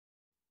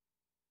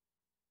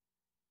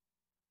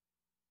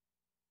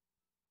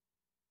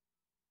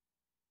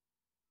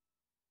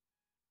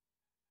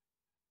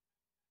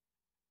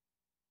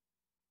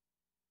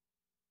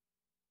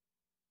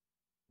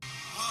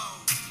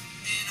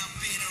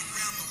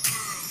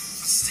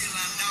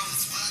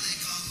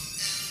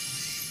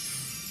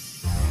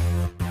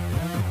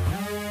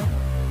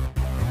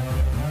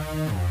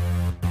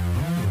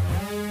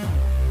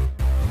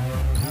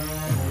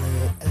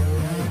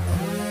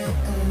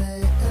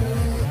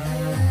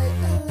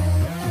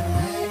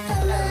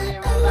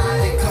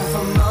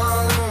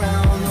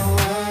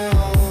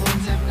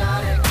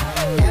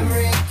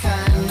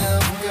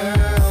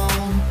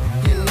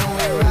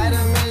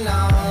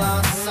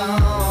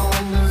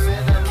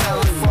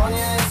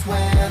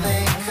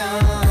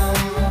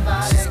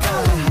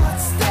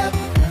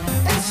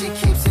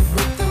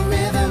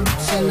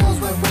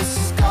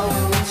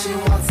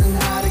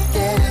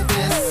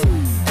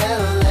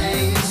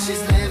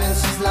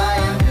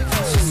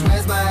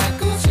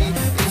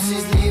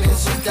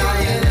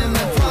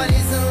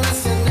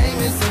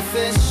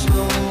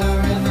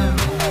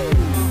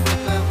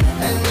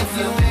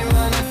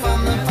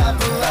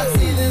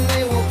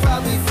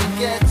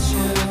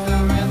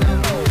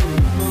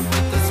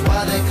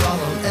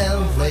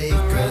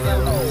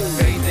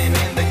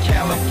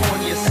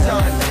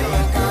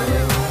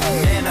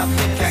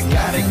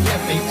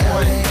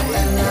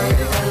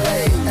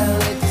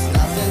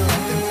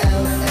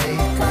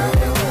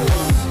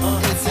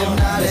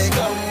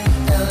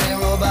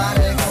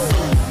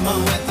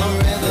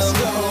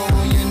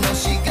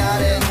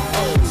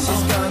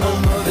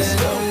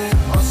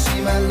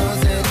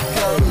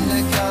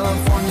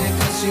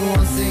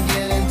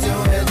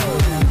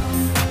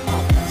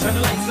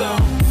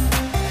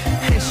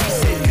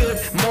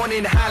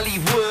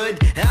Hollywood.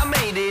 I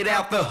made it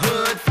out the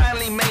hood,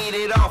 finally made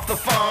it off the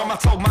farm. I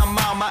told my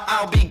mama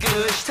I'll be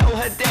good. She told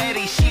her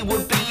daddy she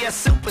would be a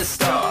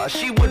superstar.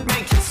 She would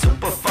make it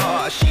super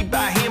far. She'd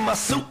buy him a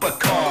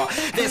supercar.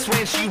 That's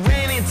when she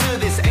ran into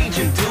this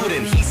agent dude,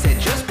 and he said,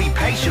 just be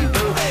patient,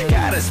 boo.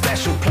 Got a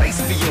special place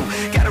for you.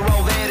 Got a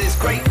role that is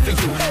great for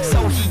you. So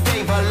he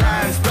gave her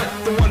lines, but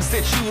the ones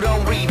that you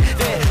don't read,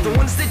 they're the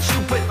ones that you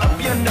put up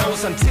your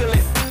nose until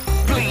it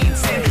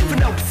bleeds. And for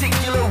no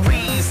particular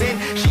reason,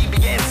 she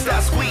began to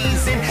start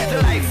squeezing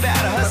the life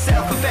out of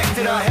herself,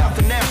 affected her health,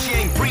 and now she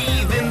ain't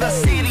breathing. The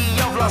city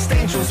of Los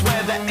Angeles,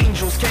 where the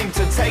angels came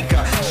to take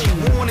her. She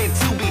wanted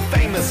to be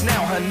famous,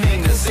 now her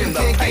name is in the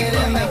paper. You can't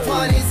get in the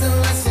parties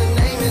unless your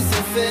name is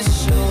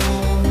official.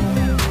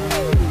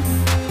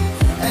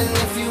 And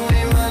if you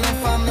ain't running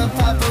from the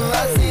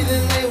paparazzi,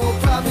 then they will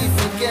probably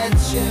forget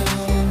you.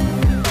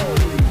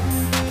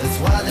 That's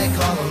why they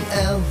call them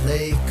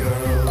LA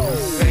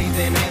girls.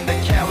 Bathing in the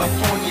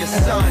California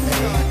sun.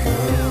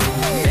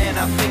 Man,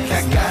 I think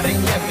I gotta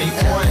get me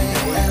one.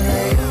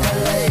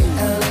 LA,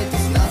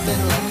 there's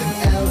nothing like them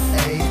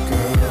LA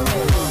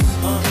girls.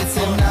 It's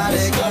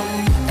hypnotic,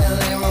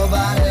 LA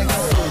robotics.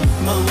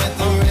 Move with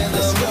the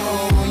rhythm,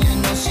 you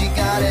know she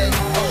got it.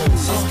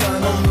 She's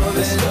gonna move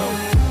it,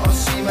 or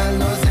she might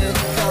lose it.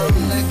 Come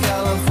to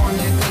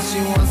California 'cause she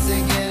wants to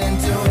get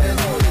into it.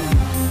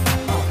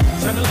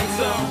 Turn the lights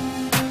on.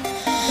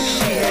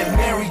 She had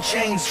Mary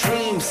Jane's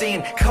dreams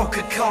and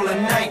Coca-Cola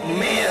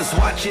nightmares,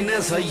 watching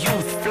as her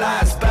youth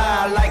flies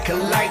by like a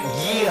light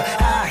year.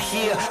 I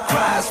hear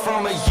cries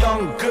from a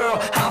young girl,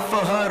 hard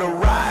for her to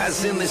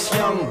rise in this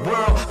young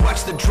world.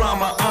 Watch the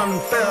drama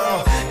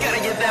unfurl.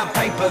 Gotta get that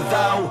paper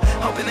though,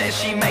 hoping that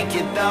she make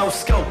it though.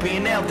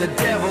 Scoping out the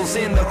devils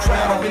in the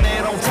crowd, hoping they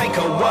don't take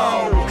her.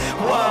 Whoa,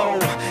 whoa.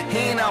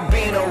 And I've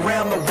been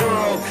around the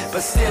world,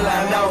 but still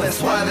I know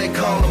that's why they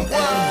call them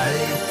LA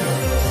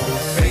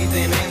girls.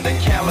 Bathing in the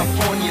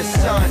California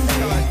sun.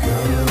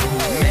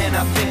 Man,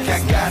 I think I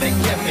gotta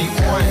get me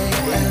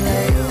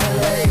one.